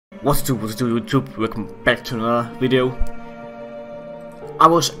What's to YouTube? Welcome back to another video. I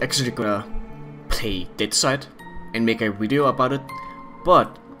was actually gonna play Dead Side and make a video about it,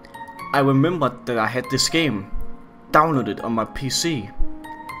 but I remembered that I had this game downloaded on my PC.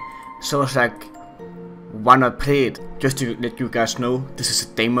 So I was like, why not play it? Just to let you guys know, this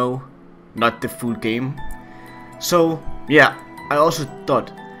is a demo, not the full game. So yeah, I also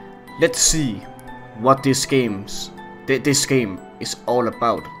thought, let's see what this game is all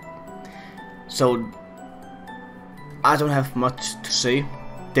about. So I don't have much to say,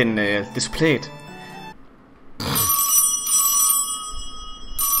 then let's play it.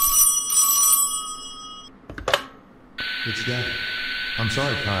 It's Daddy. I'm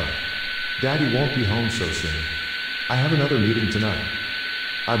sorry, Kyle. Daddy won't be home so soon. I have another meeting tonight.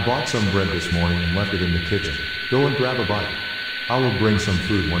 I bought some bread this morning and left it in the kitchen. Go and grab a bite. I will bring some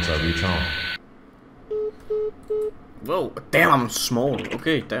food once I reach home. Whoa, damn, I'm small.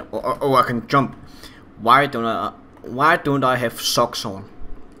 Okay, damn. Oh, I can jump. Why don't I have socks on?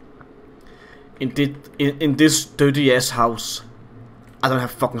 In this dirty ass house, I don't have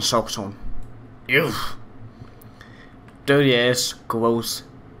fucking socks on. Ew. Dirty ass, gross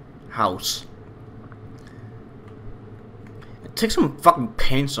house. Take some fucking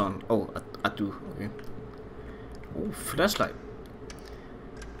pants on. Oh, I do. Okay. Oh, flashlight.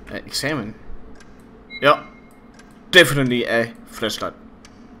 Examine. Yeah. Definitely a flashlight.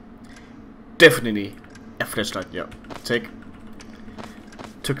 Definitely a flashlight. Yeah. Took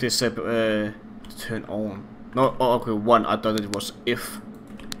this step. Turn on. No. Oh, okay. One. I thought it was F.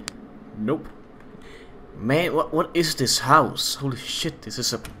 Nope. Man, what is this house? Holy shit! This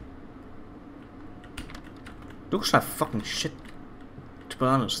is a. Looks like fucking shit. To be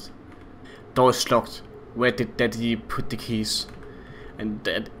honest. Door is locked. Where did Daddy put the keys? And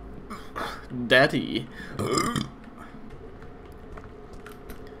Daddy.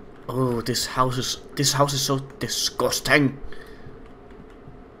 Oh, this house is so disgusting.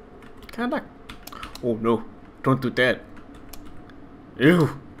 Can I? Oh no! Don't do that.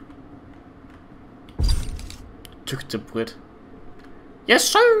 Ew. Took the bread. Yes,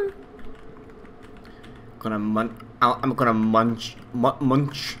 sir. I'm gonna munch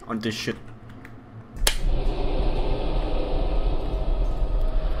on this shit.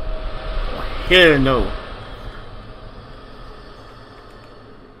 Oh, hell no.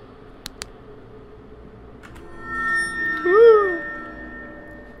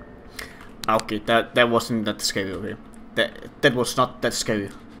 Okay, that wasn't that scary. Okay, that was not that scary.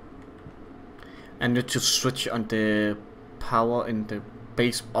 I need to switch on the power in the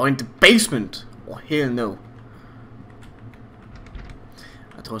basement. Oh hell no!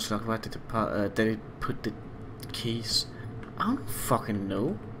 I thought it was like, where did they put the keys? I don't fucking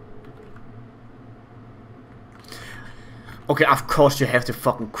know. Okay, of course you have the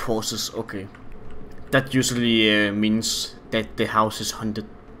fucking crosses. Okay, that usually means that the house is haunted.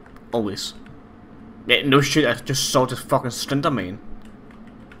 Always. Yeah, no shit. I just saw the fucking Slender Man.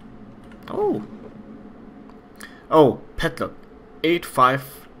 Oh. Oh, padlock.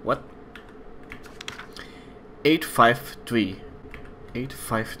 85. What? 853.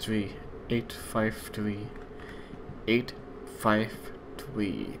 853. 853.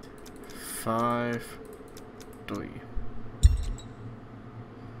 853. 53.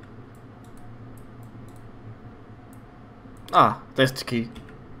 Ah, that's the key.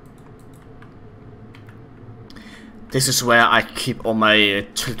 This is where I keep all my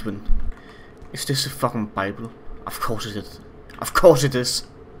children. Is this a fucking Bible? Of course it is. Of course it is.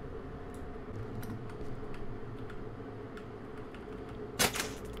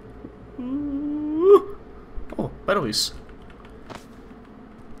 Oh, batteries.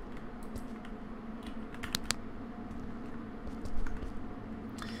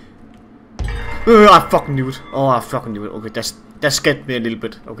 I fucking knew it. Oh, I fucking knew it. Okay, that scared me a little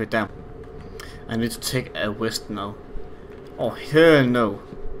bit. Okay, damn. I need to take a rest now. Oh, hell no.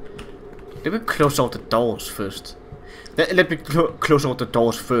 Let me close all the doors first. Let me close all the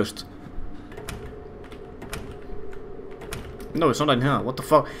doors first. No, it's not in here. What the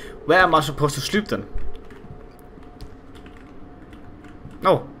fuck? Where am I supposed to sleep then?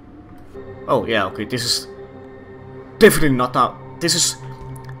 No. Oh, yeah, okay. This is definitely not that. This is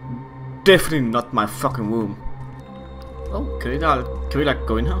definitely not my fucking room. Oh, can we like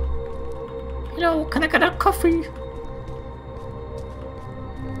go in here? Hello, can I get a coffee?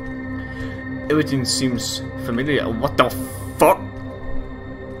 Everything seems familiar. What the fuck?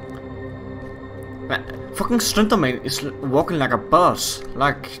 Fucking Slenderman is walking like a boss.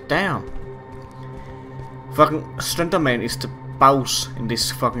 Like, damn. Fucking Slenderman is the boss in this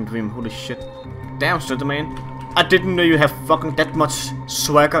fucking dream. Holy shit. Damn, Slenderman. I didn't know you have fucking that much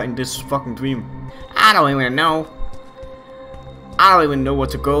swagger in this fucking dream. I don't even know. I don't even know where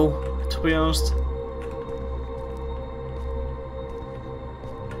to go, to be honest.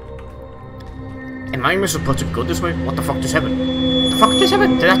 Am I even supposed to go this way? What the fuck just happened? What the fuck just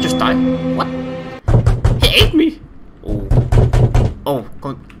happened? Did I just die? What? He ate me! Oh. Oh,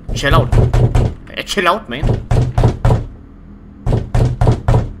 go chill out. Hey, chill out, man.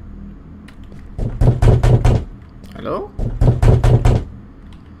 Hello?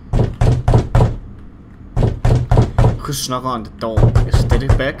 Who's knocking on the door? Is Daddy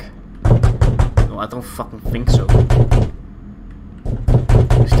back? No, I don't fucking think so.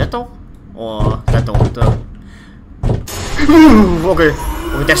 Is that door? Or that door? Okay,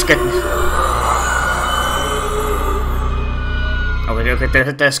 that scared me.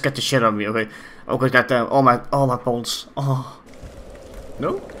 Okay, that scared the shit out of me. Okay, goddamn, all my balls. Oh,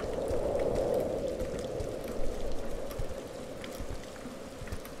 no.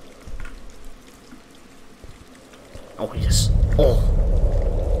 Oh yes. Oh.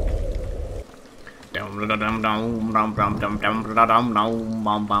 Yeah,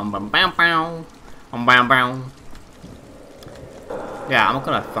 I'm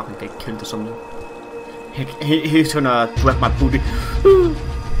gonna fucking get killed or something. He's gonna grab my booty.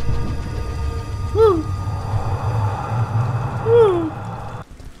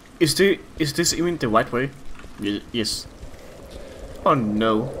 Is this even the right way? Yes. Oh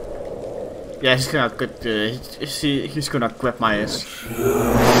no. Yeah, he's gonna get. He's gonna grab my ass.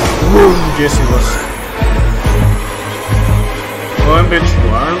 Yes, he was. Run,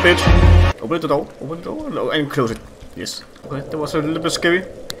 bitch. Open the door. And close it. Yes. Okay, that was a little bit scary.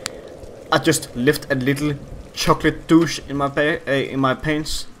 I just left a little chocolate douche in my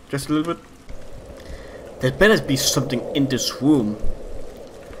pants. Just a little bit. There better be something in this room.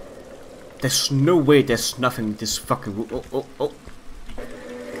 There's no way there's nothing in this fucking room. Oh.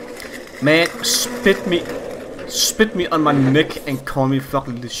 Man, spit me on my neck and call me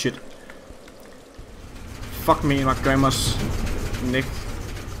fucking this shit. Fuck me in my grandma's neck.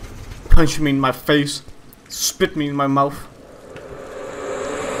 Punch me in my face. Spit me in my mouth.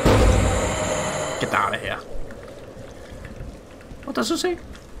 Get out of here. What does it say?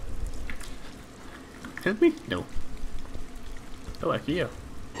 Help me? No. Oh, here.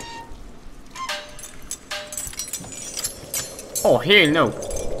 Oh, hell no.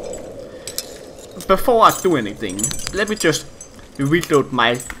 Before I do anything, let me just reload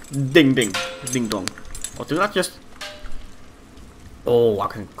my ding dong. Or do I just... Oh, I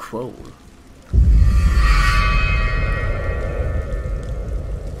can crawl.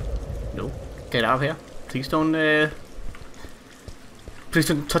 No, get out of here. Please don't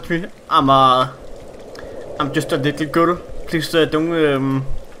touch me. I'm just a little girl. Please don't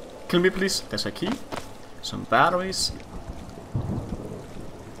kill me, please. There's a key. Some batteries.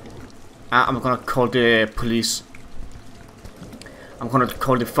 I'm gonna call the police. I'm gonna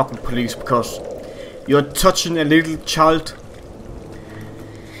call the fucking police because you're touching a little child.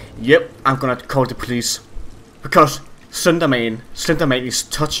 Yep, I'm gonna call the police because Slenderman is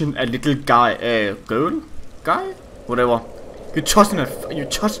touching a little guy, girl, guy, whatever. You're touching a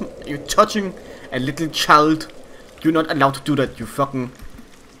little child. You're not allowed to do that, you fucking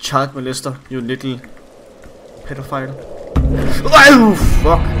child molester, you little pedophile. Oh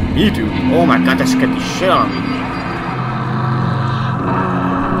fuck me, dude! Oh my god, that scared the shit out of me.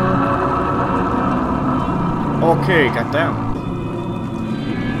 Okay, goddamn.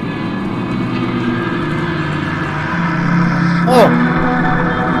 Oh!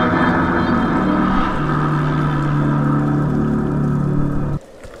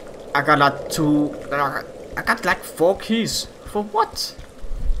 I got like 4 keys. For what?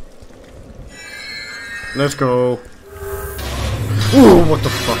 Let's go. Ooh, what the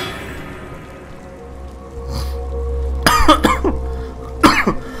fuck?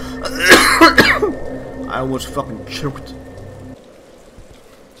 I was fucking choked.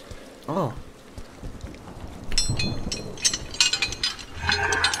 Oh.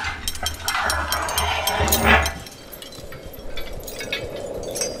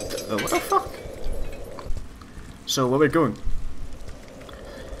 What the fuck? So where are we going?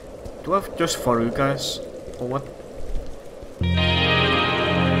 Do I just follow you guys? Or what?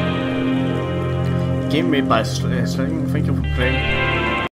 Game made by Slender. Thank you for playing.